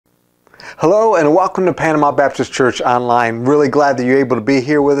Hello and welcome to Panama Baptist Church Online. Really glad that you're able to be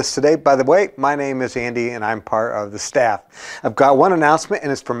here with us today. By the way, my name is Andy and I'm part of the staff. I've got one announcement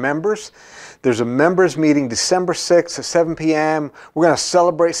and it's for members. There's a members meeting December 6th at 7 p.m. We're going to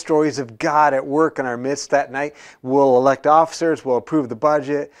celebrate stories of God at work in our midst that night. We'll elect officers, we'll approve the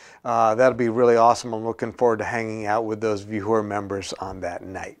budget. That'll be really awesome. I'm looking forward to hanging out with those of you who are members on that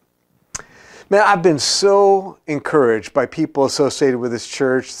night. Man, I've been so encouraged by people associated with this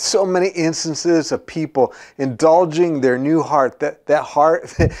church. So many instances of people indulging their new heart, that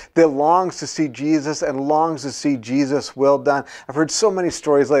heart that longs to see Jesus and longs to see Jesus will done. I've heard so many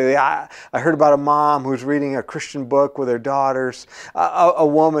stories lately. I heard about a mom who's reading a Christian book with her daughters, a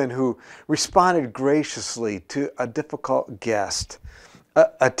woman who responded graciously to a difficult guest,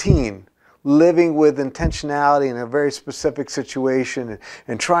 a teen living with intentionality in a very specific situation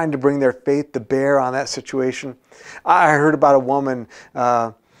and trying to bring their faith to bear on that situation. I heard about a woman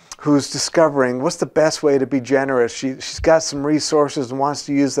who's discovering what's the best way to be generous. She's got some resources and wants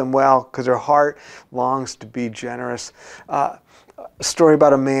to use them well because her heart longs to be generous. A story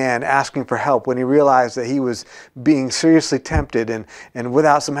about a man asking for help when he realized that he was being seriously tempted and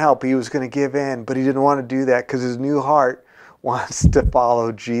without some help he was going to give in, but he didn't want to do that because his new heart wants to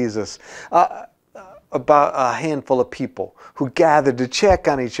follow Jesus. About a handful of people who gathered to check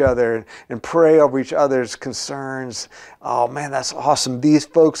on each other and pray over each other's concerns. Oh man, that's awesome. These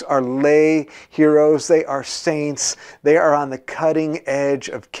folks are lay heroes. They are saints. They are on the cutting edge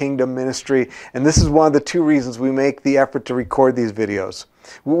of kingdom ministry. And this is one of the two reasons we make the effort to record these videos.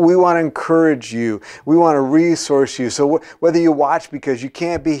 We want to encourage you. We want to resource you. So whether you watch because you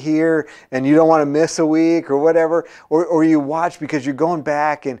can't be here and you don't want to miss a week or whatever, or you watch because you're going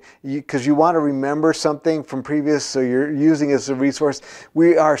back and because you want to remember something from previous, so you're using it as a resource,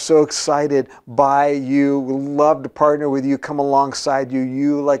 we are so excited by you. We love to partner with you, come alongside you.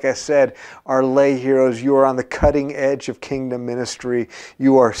 You, like I said, are lay heroes. You are on the cutting edge of kingdom ministry.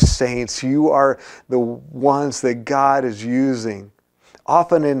 You are saints. You are the ones that God is using,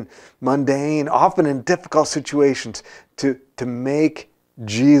 often in mundane, often in difficult situations, to make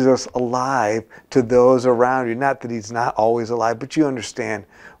Jesus alive to those around you. Not that he's not always alive, but you understand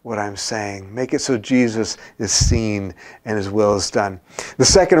what I'm saying. Make it so Jesus is seen and his will is done. The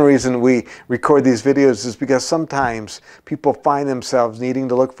second reason we record these videos is because sometimes people find themselves needing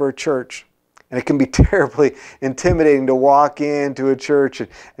to look for a church. And it can be terribly intimidating to walk into a church and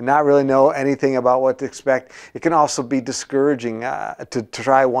not really know anything about what to expect. It can also be discouraging to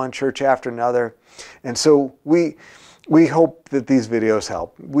try one church after another. And so we hope that these videos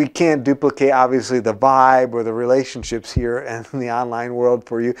help. We can't duplicate, obviously, the vibe or the relationships here in the online world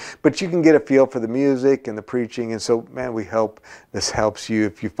for you, but you can get a feel for the music and the preaching. And so, man, we hope this helps you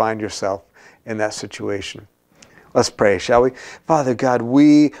if you find yourself in that situation. Let's pray, shall we? Father God,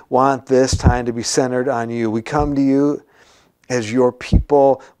 we want this time to be centered on you. We come to you as your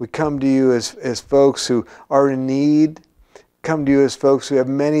people. We come to you as folks who are in need. Come to you as folks who have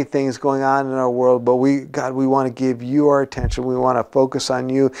many things going on in our world, but God, we want to give you our attention. We want to focus on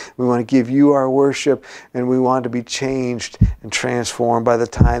you. We want to give you our worship, and we want to be changed and transformed by the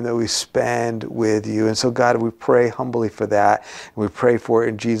time that we spend with you. And so, God, we pray humbly for that, and we pray for it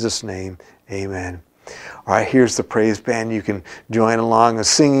in Jesus' name. Amen. All right, here's the praise band. You can join along with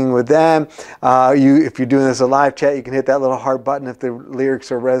singing with them. If you're doing this a live chat, you can hit that little heart button if the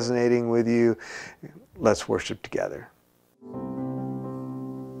lyrics are resonating with you. Let's worship together.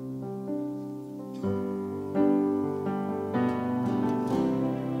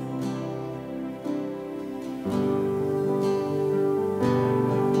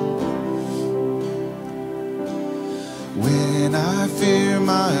 When I fear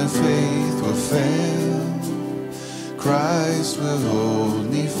my faith will fail, Christ will hold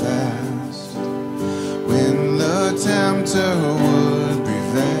me fast. When the tempter would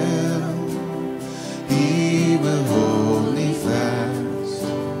prevail, he will hold me fast.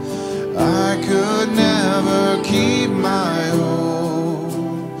 I could never keep my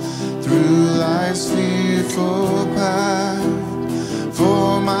hold through life's fearful path,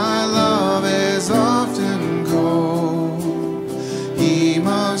 for my love is often cold. He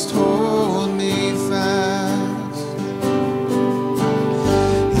must hold me fast.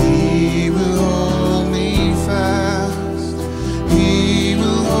 He will hold me fast. He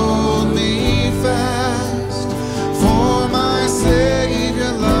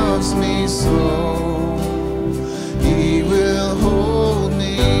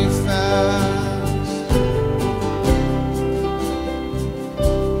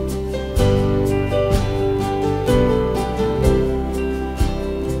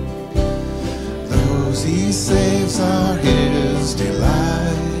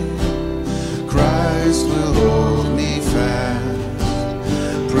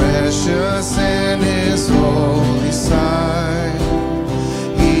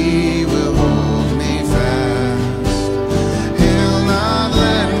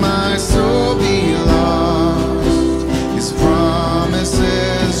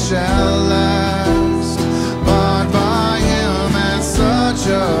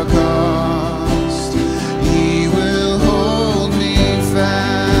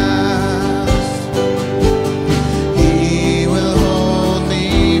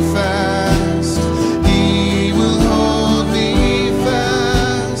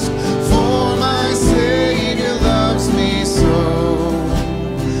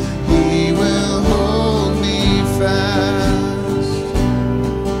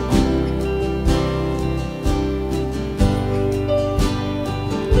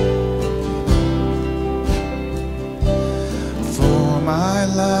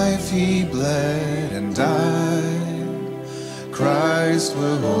life He bled and died, Christ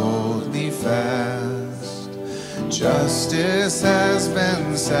will hold me fast. Justice has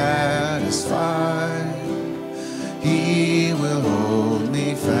been satisfied, He will hold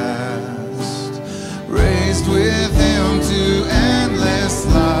me fast. Raised with Him to endless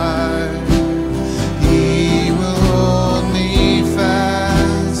life, He will hold me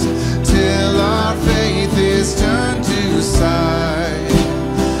fast till our faith is turned to sight.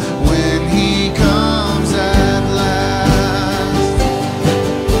 When He comes at last,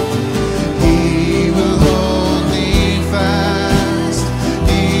 He will hold me fast.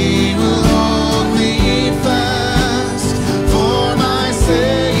 He will hold me fast, for my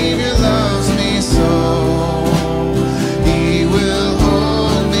Savior loves me so. He will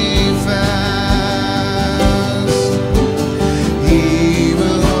hold me fast. He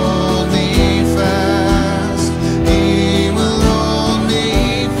will hold me fast. He will hold me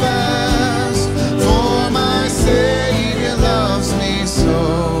fast, for my Savior loves me so.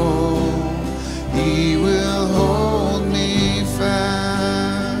 He will hold me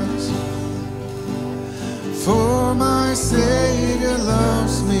fast, for my Savior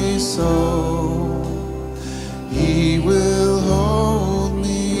loves me so. He will hold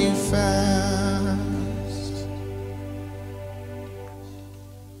me fast.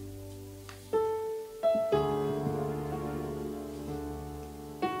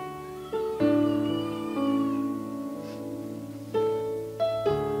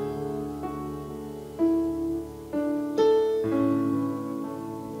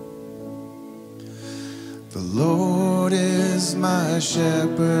 The Lord is my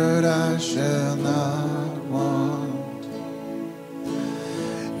shepherd, I shall not want.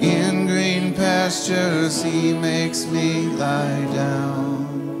 In green pastures He makes me lie down.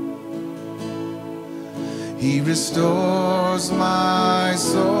 He restores my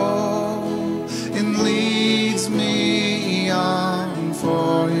soul and leads me on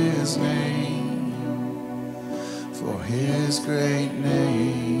for His name, for His great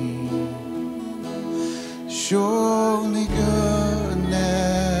name. Surely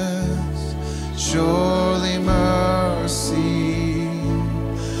goodness, surely mercy,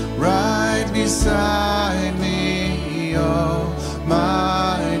 right beside me all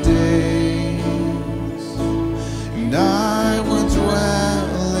my days. And I will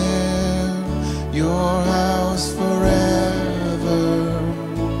dwell in your house forever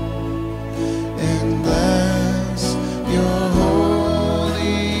and bless your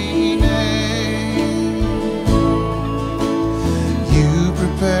holy name. You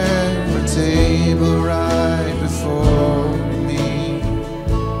prepare a table right before me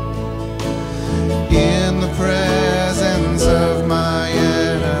in the presence of my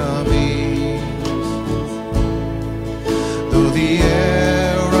enemies. Though the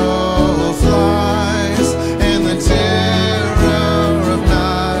arrow flies and the terror of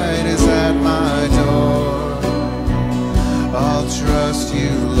night is at my door, I'll trust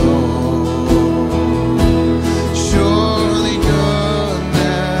you, Lord. Surely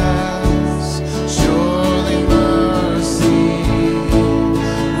goodness, surely mercy,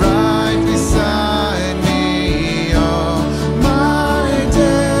 right beside me all my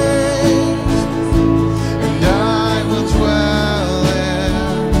days. And I will dwell in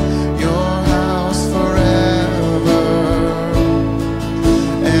your house forever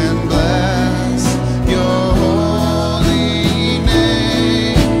and bless your holy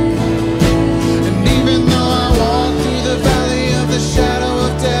name. And even though I walk through the valley of the shadow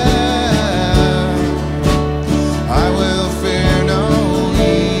of death, I will fear no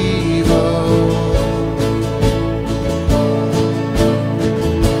evil.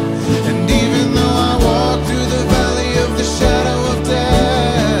 And even though I walk through the valley of the shadow of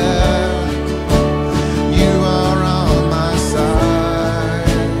death, you are on my side.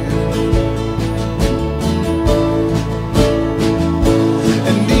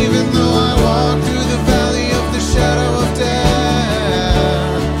 And even though I walk through the valley of the shadow of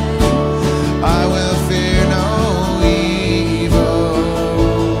death, I will fear no evil.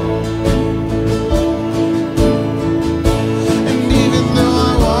 And even though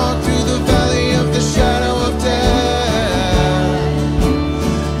I walk through the valley of the shadow of death,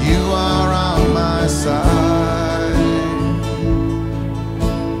 you are on my side.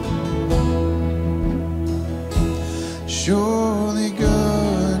 Surely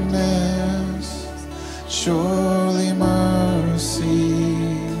goodness, surely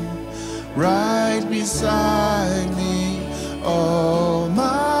mercy, right beside me all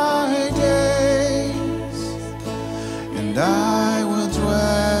my days. And I will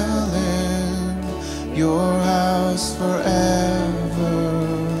dwell in your house forever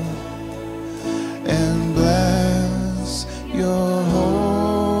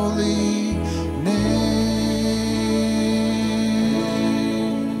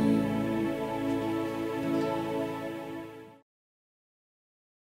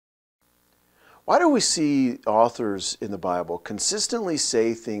Why do we see authors in the Bible consistently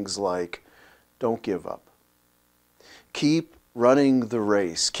say things like, don't give up, keep running the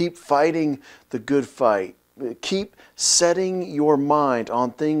race, keep fighting the good fight, keep setting your mind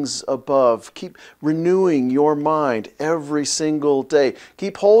on things above, keep renewing your mind every single day,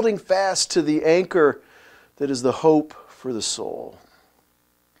 keep holding fast to the anchor that is the hope for the soul?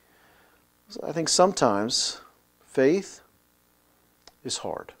 I think sometimes faith is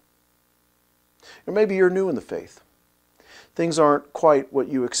hard. Or maybe you're new in the faith. Things aren't quite what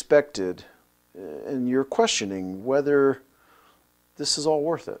you expected, and you're questioning whether this is all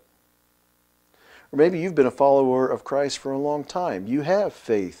worth it. Or maybe you've been a follower of Christ for a long time. You have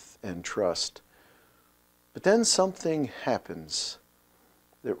faith and trust. But then something happens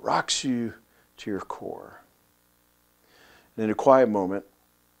that rocks you to your core. And in a quiet moment,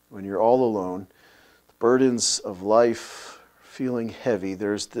 when you're all alone, the burdens of life feeling heavy,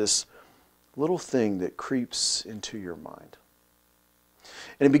 there's this little thing that creeps into your mind.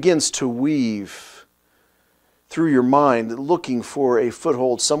 And it begins to weave through your mind, looking for a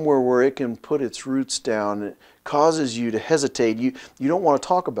foothold somewhere where it can put its roots down. It causes you to hesitate. You don't want to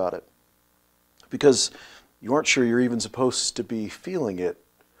talk about it because you aren't sure you're even supposed to be feeling it.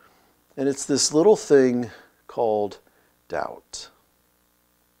 And it's this little thing called doubt.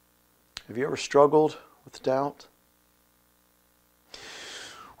 Have you ever struggled with doubt?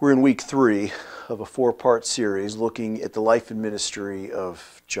 We're in week 3 of a 4-part series looking at the life and ministry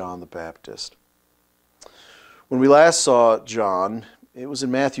of John the Baptist. When we last saw John, it was in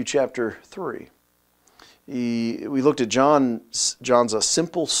Matthew chapter 3. We looked at John's a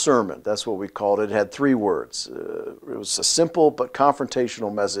simple sermon. That's what we called it. It had 3 words. It was a simple but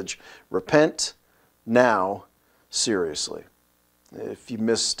confrontational message. Repent now, seriously. If you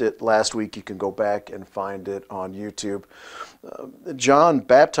missed it last week, you can go back and find it on YouTube. John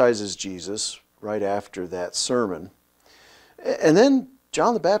baptizes Jesus right after that sermon. And then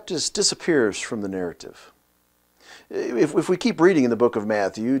John the Baptist disappears from the narrative. If we keep reading in the book of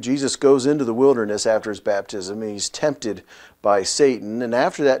Matthew, Jesus goes into the wilderness after his baptism, and he's tempted by Satan. And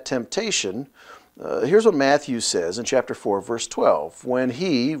after that temptation, here's what Matthew says in chapter 4, verse 12. When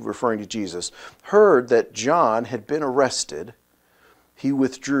he, referring to Jesus, heard that John had been arrested, he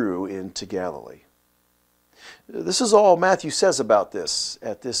withdrew into Galilee. This is all Matthew says about this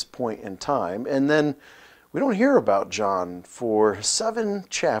at this point in time. And then we don't hear about John for 7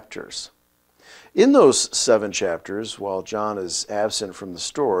 chapters. In those 7 chapters, while John is absent from the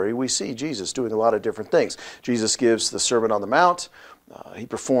story, we see Jesus doing a lot of different things. Jesus gives the Sermon on the Mount. He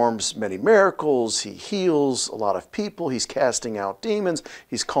performs many miracles. He heals a lot of people. He's casting out demons.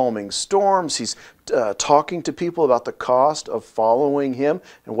 He's calming storms. He's talking to people about the cost of following him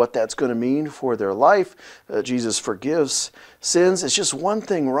and what that's going to mean for their life. Jesus forgives sins. It's just one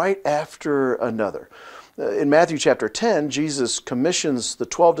thing right after another. In Matthew chapter 10, Jesus commissions the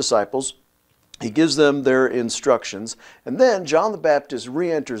 12 disciples. He gives them their instructions. And then John the Baptist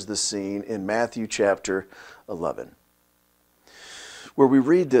re-enters the scene in Matthew chapter 11. Where we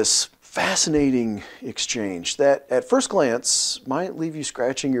read this fascinating exchange that at first glance might leave you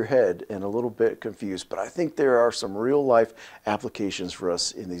scratching your head and a little bit confused, but I think there are some real life applications for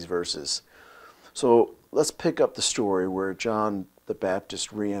us in these verses. So let's pick up the story where John the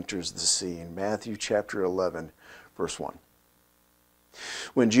Baptist re-enters the scene, Matthew chapter 11, verse 1.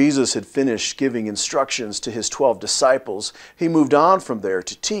 When Jesus had finished giving instructions to his 12 disciples, he moved on from there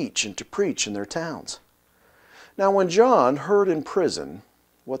to teach and to preach in their towns. Now when John heard in prison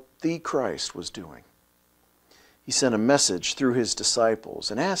what the Christ was doing, he sent a message through his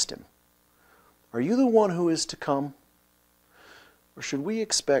disciples and asked him, "Are you the one who is to come, or should we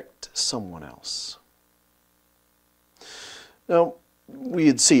expect someone else?" Now, we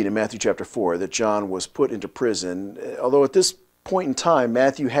had seen in Matthew chapter 4 that John was put into prison, although at this point in time,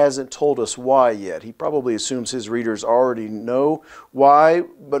 Matthew hasn't told us why yet. He probably assumes his readers already know why,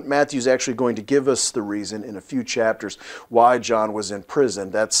 but Matthew's actually going to give us the reason in a few chapters why John was in prison.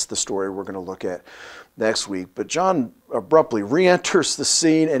 That's the story we're going to look at next week. But John abruptly re-enters the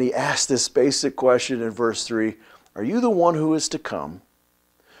scene, and he asks this basic question in verse 3, "Are you the one who is to come,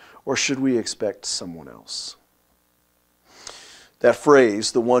 or should we expect someone else?" That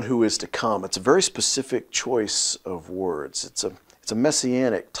phrase, "the one who is to come," it's a very specific choice of words. It's a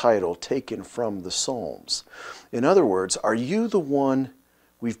messianic title taken from the Psalms. In other words, are you the one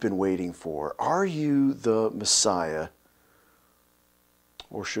we've been waiting for? Are you the Messiah?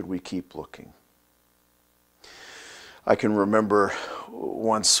 Or should we keep looking? I can remember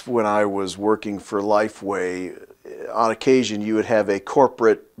once when I was working for Lifeway, on occasion you would have a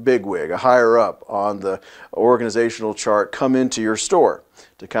corporate bigwig, a higher up on the organizational chart, come into your store.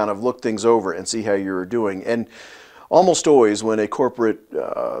 to kind of look things over and see how you were doing. And almost always when a corporate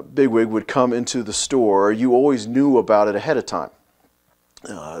bigwig would come into the store, you always knew about it ahead of time.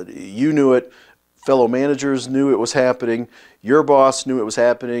 You knew it, fellow managers knew it was happening, your boss knew it was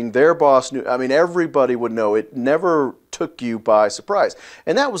happening, their boss knew. I mean, everybody would know. It never took you by surprise.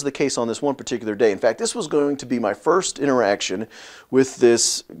 And that was the case on this one particular day. In fact, this was going to be my first interaction with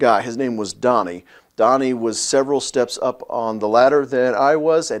this guy. His name was Donnie. Donnie was several steps up on the ladder than I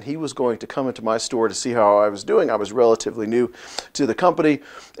was, and he was going to come into my store to see how I was doing. I was relatively new to the company,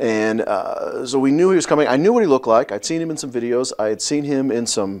 and so we knew he was coming. I knew what he looked like. I'd seen him in some videos. I had seen him in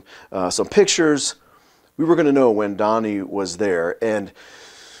some pictures. We were going to know when Donnie was there, and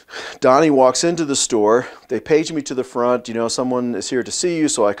Donnie walks into the store. They page me to the front. You know, someone is here to see you,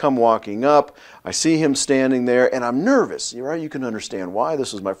 so I come walking up. I see him standing there, and I'm nervous. You're right, you can understand why.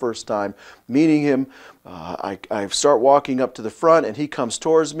 This was my first time meeting him. I start walking up to the front, and he comes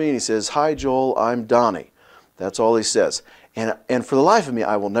towards me, and he says, "Hi, Joel, I'm Donnie." That's all he says. And for the life of me,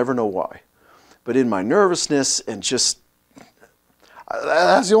 I will never know why. But in my nervousness and just,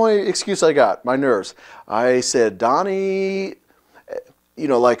 that's the only excuse I got, my nerves. I said, "Donnie," you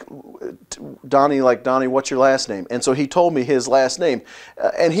know, like Donnie, what's your last name? And so he told me his last name.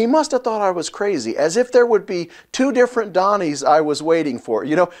 And he must have thought I was crazy, as if there would be two different Donnies I was waiting for.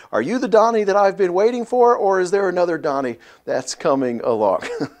 You know, are you the Donnie that I've been waiting for, or is there another Donnie that's coming along?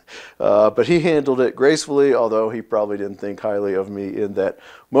 But he handled it gracefully, although he probably didn't think highly of me in that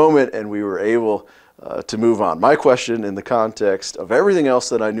moment, and we were able to move on. My question, in the context of everything else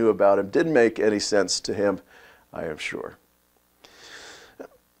that I knew about him, didn't make any sense to him, I am sure.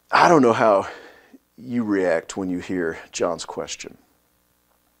 I don't know how you react when you hear John's question.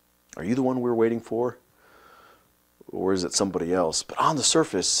 Are you the one we're waiting for? Or is it somebody else? But on the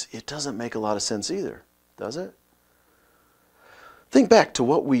surface, it doesn't make a lot of sense either, does it? Think back to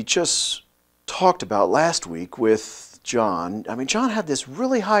what we just talked about last week with John. I mean, John had this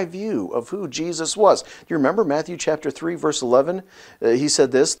really high view of who Jesus was. Do you remember Matthew chapter 3, verse 11? He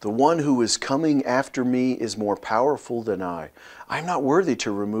said this, "The one who is coming after me is more powerful than I. I'm not worthy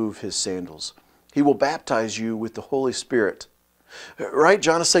to remove his sandals. He will baptize you with the Holy Spirit." Right?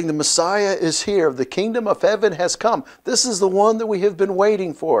 John is saying the Messiah is here. The kingdom of heaven has come. This is the one that we have been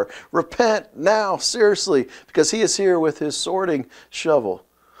waiting for. Repent now, seriously, because he is here with his sorting shovel.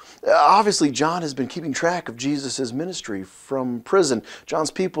 Obviously, John has been keeping track of Jesus' ministry from prison. John's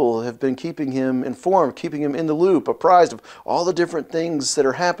people have been keeping him informed, keeping him in the loop, apprised of all the different things that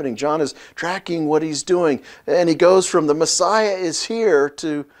are happening. John is tracking what he's doing. And he goes from the Messiah is here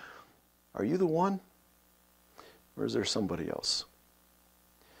to, are you the one? Or is there somebody else?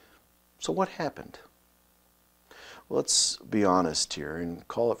 So what happened? Well, let's be honest here and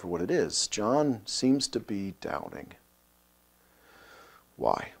call it for what it is. John seems to be doubting.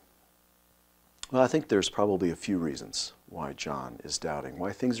 Why? Well, I think there's probably a few reasons why John is doubting,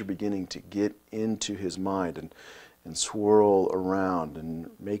 why things are beginning to get into his mind and swirl around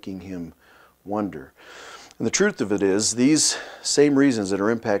and making him wonder. And the truth of it is, these same reasons that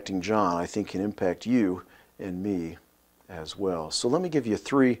are impacting John, I think can impact you and me as well. So let me give you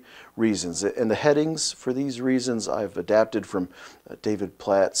 3 reasons. And the headings for these reasons I've adapted from David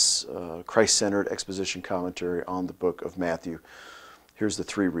Platt's Christ-Centered Exposition Commentary on the book of Matthew. Here's the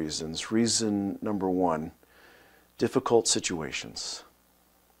 3 reasons. Reason number 1, difficult situations.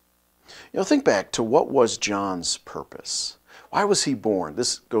 You know, think back to what was John's purpose. Why was he born?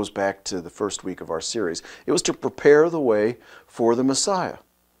 This goes back to the first week of our series. It was to prepare the way for the Messiah.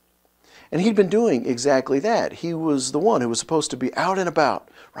 And he'd been doing exactly that. He was the one who was supposed to be out and about,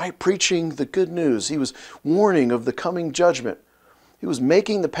 right, preaching the good news. He was warning of the coming judgment. He was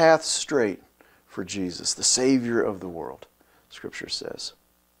making the path straight for Jesus, the Savior of the world, Scripture says.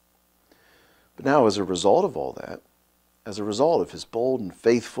 But now, as a result of all that, as a result of his bold and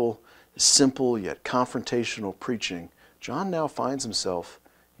faithful, simple yet confrontational preaching, John now finds himself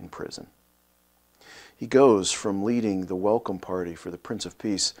in prison. He goes from leading the welcome party for the Prince of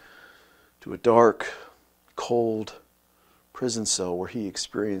Peace to a dark, cold prison cell where he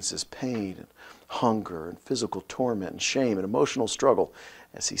experiences pain and hunger and physical torment and shame and emotional struggle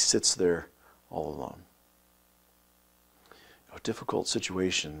as he sits there all alone. You know, difficult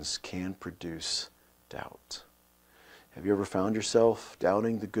situations can produce doubt. Have you ever found yourself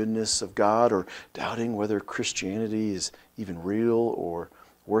doubting the goodness of God or doubting whether Christianity is even real or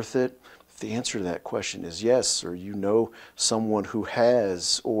worth it? If the answer to that question is yes, or you know someone who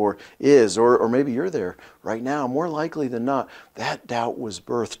has or is, or maybe you're there right now, more likely than not, that doubt was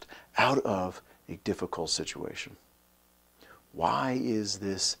birthed out of a difficult situation. Why is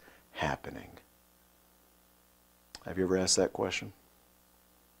this happening? Have you ever asked that question?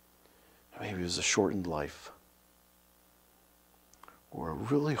 Maybe it was a shortened life or a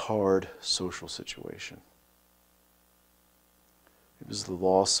really hard social situation. It was the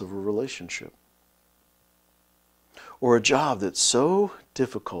loss of a relationship or a job that's so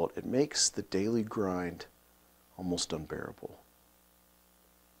difficult it makes the daily grind almost unbearable.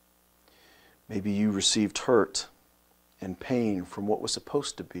 Maybe you received hurt and pain from what was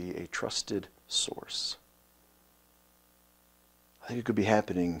supposed to be a trusted source. I think it could be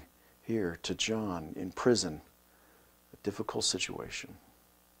happening here to John in prison, a difficult situation.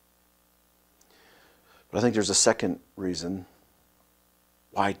 But I think there's a second reason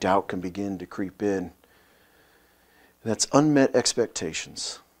why doubt can begin to creep in, and that's unmet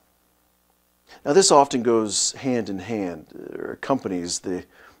expectations. Now, this often goes hand in hand, or accompanies the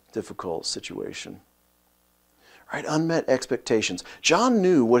difficult situation. Right? Unmet expectations. John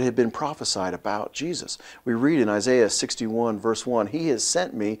knew what had been prophesied about Jesus. We read in Isaiah 61, verse 1, "He has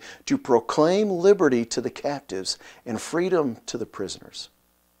sent me to proclaim liberty to the captives and freedom to the prisoners."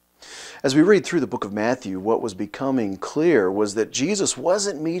 As we read through the book of Matthew, what was becoming clear was that Jesus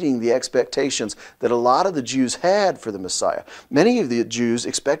wasn't meeting the expectations that a lot of the Jews had for the Messiah. Many of the Jews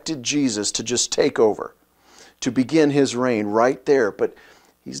expected Jesus to just take over, to begin his reign right there, but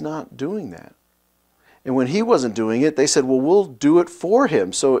he's not doing that. And when he wasn't doing it, they said, well, we'll do it for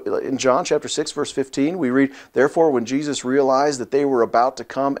him. So in John chapter 6, verse 15, we read, "Therefore, when Jesus realized that they were about to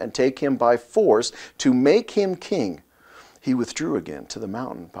come and take him by force to make him king, he withdrew again to the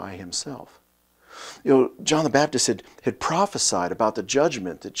mountain by himself." John the Baptist had prophesied about the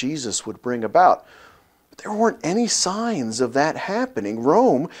judgment that Jesus would bring about. But there weren't any signs of that happening.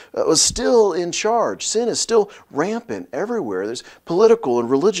 Rome was still in charge. Sin is still rampant everywhere. There's political and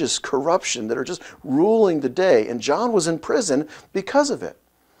religious corruption that are just ruling the day. And John was in prison because of it.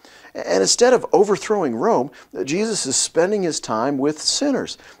 And instead of overthrowing Rome, Jesus is spending his time with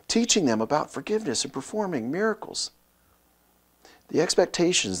sinners, teaching them about forgiveness and performing miracles. The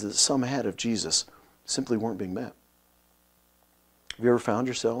expectations that some had of Jesus simply weren't being met. Have you ever found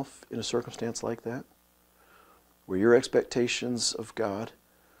yourself in a circumstance like that, where your expectations of God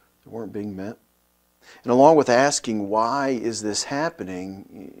weren't being met? And along with asking, why is this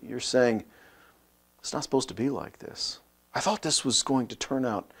happening, you're saying, it's not supposed to be like this. I thought this was going to turn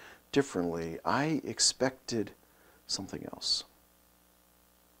out differently. I expected something else.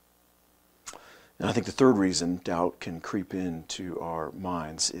 And I think the third reason doubt can creep into our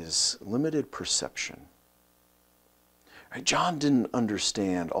minds is limited perception. Right? John didn't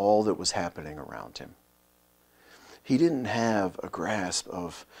understand all that was happening around him. He didn't have a grasp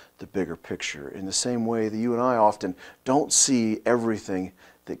of the bigger picture in the same way that you and I often don't see everything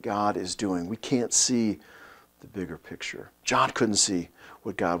that God is doing. We can't see the bigger picture. John couldn't see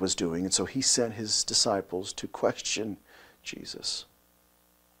what God was doing, and so he sent his disciples to question Jesus.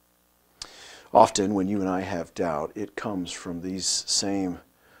 Often when you and I have doubt, it comes from these same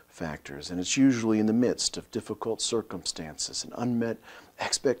factors, and it's usually in the midst of difficult circumstances and unmet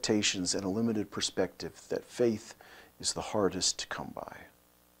expectations and a limited perspective that faith is the hardest to come by.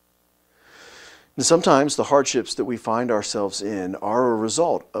 And sometimes the hardships that we find ourselves in are a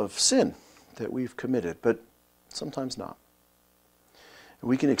result of sin that we've committed, but sometimes not.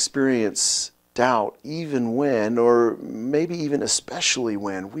 We can experience doubt even when, or maybe even especially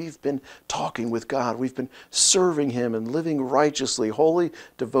when, we've been talking with God, we've been serving him and living righteously, wholly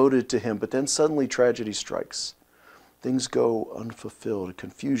devoted to him, but then suddenly tragedy strikes. Things go unfulfilled.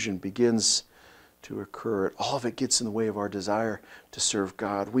 Confusion begins to occur. All of it gets in the way of our desire to serve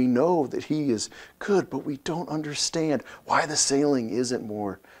God. We know that he is good, but we don't understand why the sailing isn't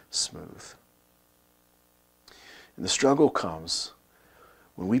more smooth. And the struggle comes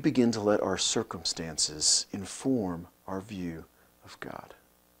when we begin to let our circumstances inform our view of God.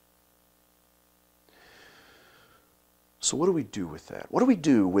 So what do we do with that? What do we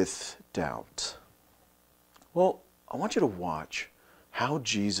do with doubt? Well, I want you to watch how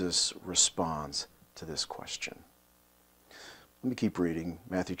Jesus responds to this question. Let me keep reading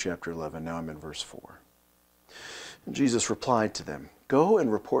Matthew chapter 11. Now I'm in verse 4. And Jesus replied to them, "Go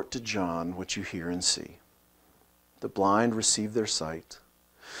and report to John what you hear and see. The blind receive their sight.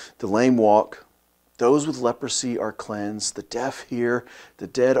 The lame walk, those with leprosy are cleansed, the deaf hear, the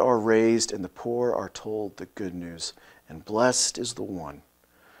dead are raised, and the poor are told the good news. And blessed is the one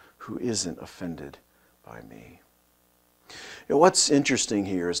who isn't offended by me." You know, what's interesting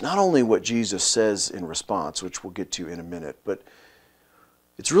here is not only what Jesus says in response, which we'll get to in a minute, but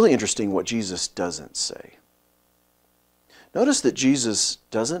it's really interesting what Jesus doesn't say. Notice that Jesus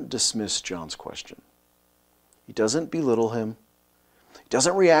doesn't dismiss John's question. He doesn't belittle him. He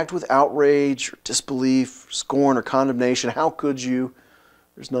doesn't react with outrage or disbelief, scorn or condemnation. How could you?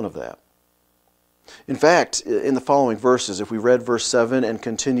 There's none of that. In fact, in the following verses, if we read verse 7 and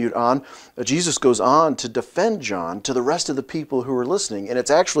continued on, Jesus goes on to defend John to the rest of the people who are listening. And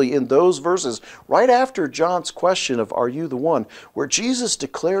it's actually in those verses, right after John's question of, "Are you the one?" where Jesus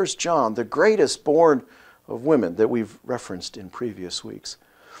declares John the greatest born of women that we've referenced in previous weeks.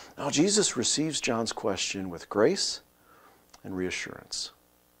 Now, Jesus receives John's question with grace and reassurance.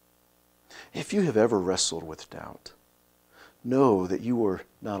 If you have ever wrestled with doubt, know that you are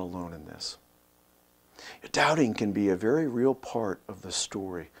not alone in this. Doubting can be a very real part of the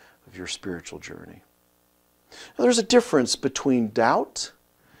story of your spiritual journey. Now, there's a difference between doubt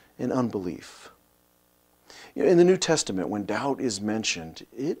and unbelief. In the New Testament, when doubt is mentioned,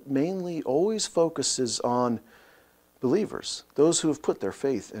 it mainly always focuses on believers, those who have put their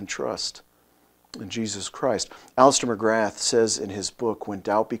faith and trust in Jesus Christ. Alistair McGrath says in his book, When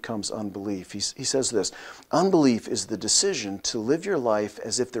Doubt Becomes Unbelief, he says this: unbelief is the decision to live your life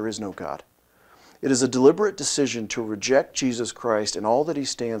as if there is no God. It is a deliberate decision to reject Jesus Christ and all that he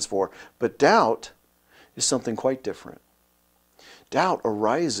stands for. But doubt is something quite different. Doubt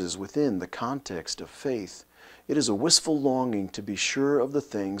arises within the context of faith. It is a wistful longing to be sure of the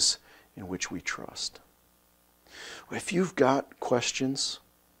things in which we trust. If you've got questions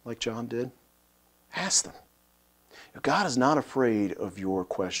like John did, ask them. God is not afraid of your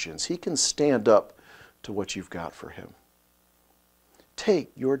questions. He can stand up to what you've got for him.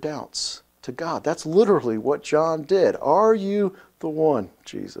 Take your doubts to God. That's literally what John did. Are you the one,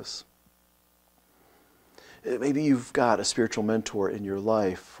 Jesus? Maybe you've got a spiritual mentor in your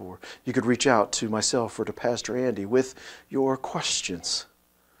life, or you could reach out to myself or to Pastor Andy with your questions.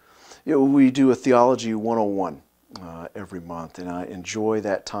 We do a Theology 101 every month, and I enjoy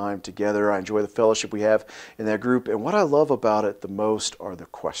that time together. I enjoy the fellowship we have in that group, and what I love about it the most are the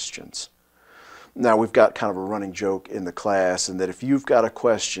questions. Now, we've got kind of a running joke in the class, and that if you've got a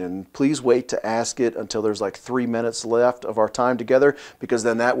question, please wait to ask it until there's like 3 minutes left of our time together, because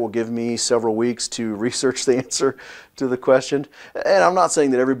then that will give me several weeks to research the answer to the question. And I'm not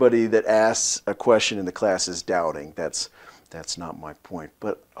saying that everybody that asks a question in the class is doubting. That's not my point.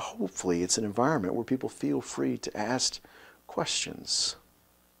 But hopefully it's an environment where people feel free to ask questions.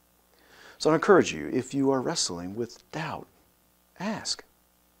 So I encourage you, if you are wrestling with doubt, ask.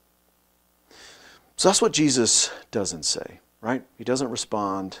 So that's what Jesus doesn't say, right? He doesn't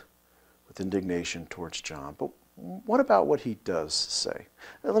respond with indignation towards John. But what about what he does say?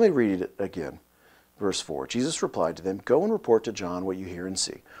 Now, let me read it again. Verse 4, Jesus replied to them, "Go and report to John what you hear and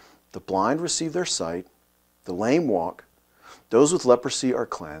see. The blind receive their sight, the lame walk, those with leprosy are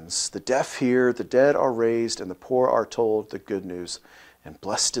cleansed, the deaf hear, the dead are raised, and the poor are told the good news. And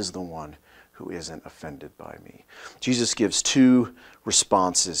blessed is the one who isn't offended by me." Jesus gives two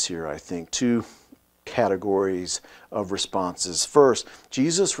responses here, I think, two categories of responses. First,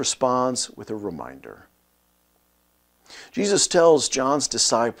 Jesus responds with a reminder. Jesus tells John's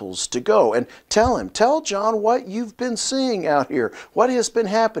disciples to go and tell John what you've been seeing out here, what has been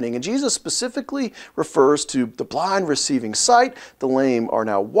happening. And Jesus specifically refers to the blind receiving sight, the lame are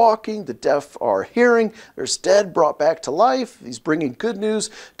now walking, the deaf are hearing, there's dead brought back to life. He's bringing good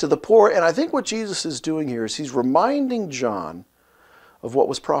news to the poor. And I think what Jesus is doing here is he's reminding John of what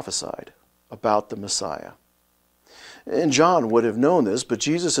was prophesied about the Messiah. And John would have known this, but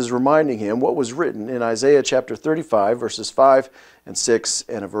Jesus is reminding him what was written in Isaiah chapter 35, verses 5 and 6,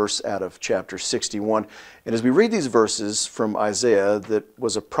 and a verse out of chapter 61. And as we read these verses from Isaiah, that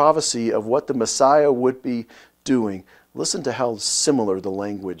was a prophecy of what the Messiah would be doing, listen to how similar the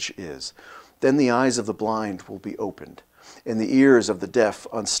language is. "Then the eyes of the blind will be opened, and the ears of the deaf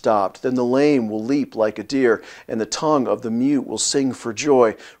unstopped. Then the lame will leap like a deer, and the tongue of the mute will sing for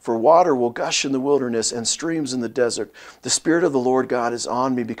joy. For water will gush in the wilderness and streams in the desert. The Spirit of the Lord God is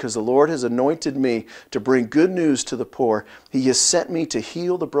on me, because the Lord has anointed me to bring good news to the poor. He has sent me to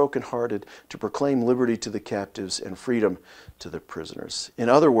heal the brokenhearted, to proclaim liberty to the captives and freedom to the prisoners." In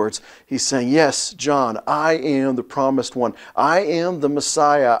other words, he's saying, yes, John, I am the promised one. I am the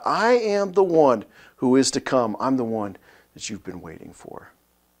Messiah. I am the one who is to come. I'm the one that you've been waiting for.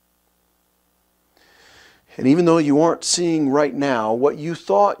 And even though you aren't seeing right now what you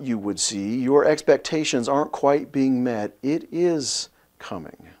thought you would see, your expectations aren't quite being met, it is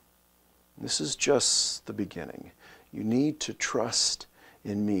coming. This is just the beginning. You need to trust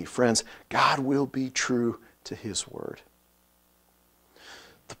in me. Friends, God will be true to his word.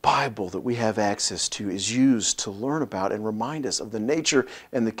 The Bible that we have access to is used to learn about and remind us of the nature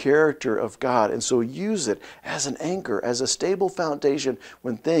and the character of God. And so use it as an anchor, as a stable foundation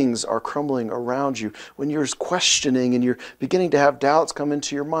when things are crumbling around you. When you're questioning and you're beginning to have doubts come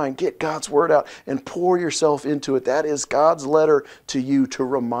into your mind, get God's word out and pour yourself into it. That is God's letter to you to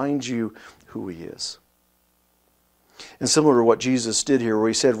remind you who he is. And similar to what Jesus did here, where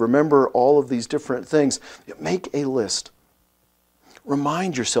he said, remember all of these different things, make a list.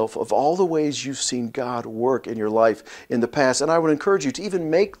 Remind yourself of all the ways you've seen God work in your life in the past. And I would encourage you to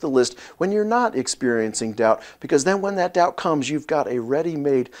even make the list when you're not experiencing doubt, because then when that doubt comes, you've got a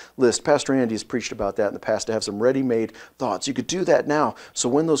ready-made list. Pastor Andy has preached about that in the past, to have some ready-made thoughts. You could do that now. So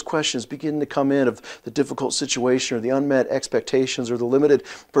when those questions begin to come in of the difficult situation or the unmet expectations or the limited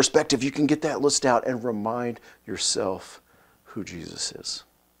perspective, you can get that list out and remind yourself who Jesus is.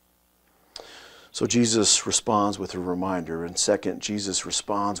 So Jesus responds with a reminder, and second, Jesus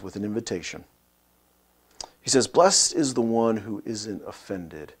responds with an invitation. He says, blessed is the one who isn't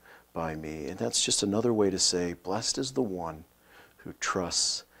offended by me. And that's just another way to say, blessed is the one who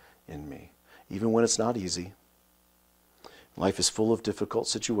trusts in me. Even when it's not easy, life is full of difficult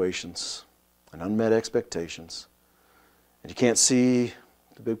situations and unmet expectations, and you can't see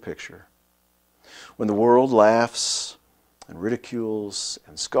the big picture. When the world laughs and ridicules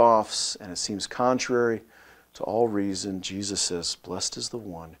and scoffs, and it seems contrary to all reason, Jesus says, blessed is the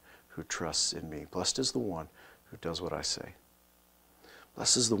one who trusts in me. Blessed is the one who does what I say.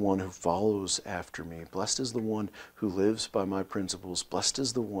 Blessed is the one who follows after me. Blessed is the one who lives by my principles. Blessed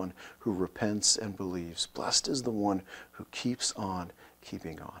is the one who repents and believes. Blessed is the one who keeps on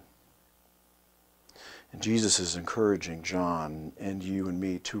keeping on. And Jesus is encouraging John and you and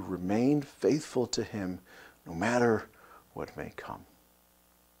me to remain faithful to him no matter what may come.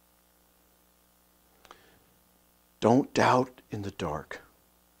 Don't doubt in the dark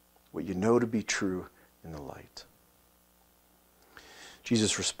what you know to be true in the light.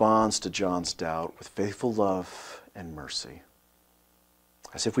 Jesus responds to John's doubt with faithful love and mercy,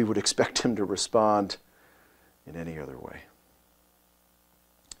 as if we would expect him to respond in any other way.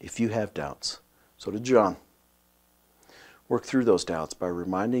 If you have doubts, so did John, work through those doubts by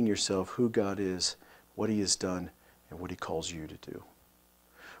reminding yourself who God is, what he has done, and what he calls you to do.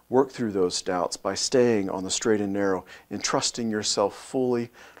 Work through those doubts by staying on the straight and narrow, entrusting yourself fully,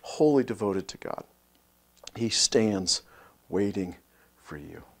 wholly devoted to God. He stands waiting for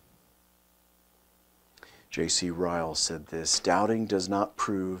you. J.C. Ryle said this, doubting does not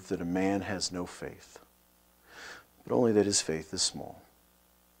prove that a man has no faith, but only that his faith is small.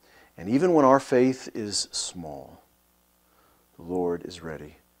 And even when our faith is small, the Lord is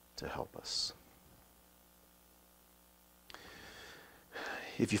ready to help us.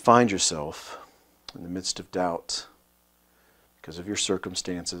 If you find yourself in the midst of doubt because of your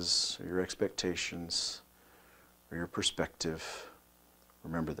circumstances or your expectations or your perspective,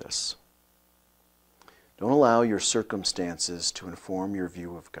 remember this. Don't allow your circumstances to inform your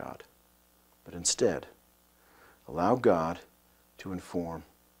view of God, but instead, allow God to inform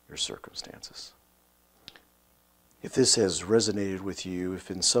your circumstances. If this has resonated with you, if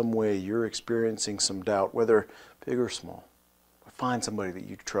in some way you're experiencing some doubt, whether big or small, find somebody that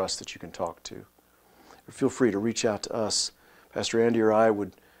you trust that you can talk to. Or feel free to reach out to us. Pastor Andy or I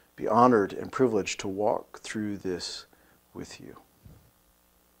would be honored and privileged to walk through this with you.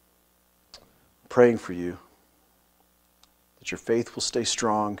 I'm praying for you that your faith will stay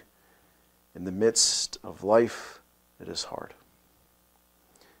strong in the midst of life that is hard.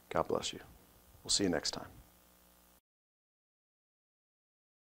 God bless you. We'll see you next time.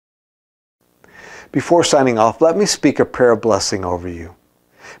 Before signing off, let me speak a prayer of blessing over you.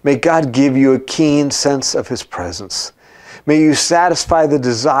 May God give you a keen sense of his presence. May you satisfy the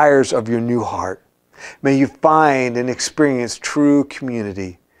desires of your new heart. May you find and experience true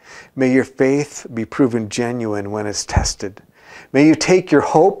community. May your faith be proven genuine when it's tested. May you take your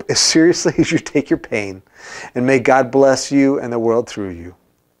hope as seriously as you take your pain. And may God bless you and the world through you.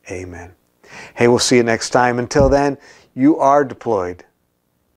 Amen. Hey, we'll see you next time. Until then, you are deployed.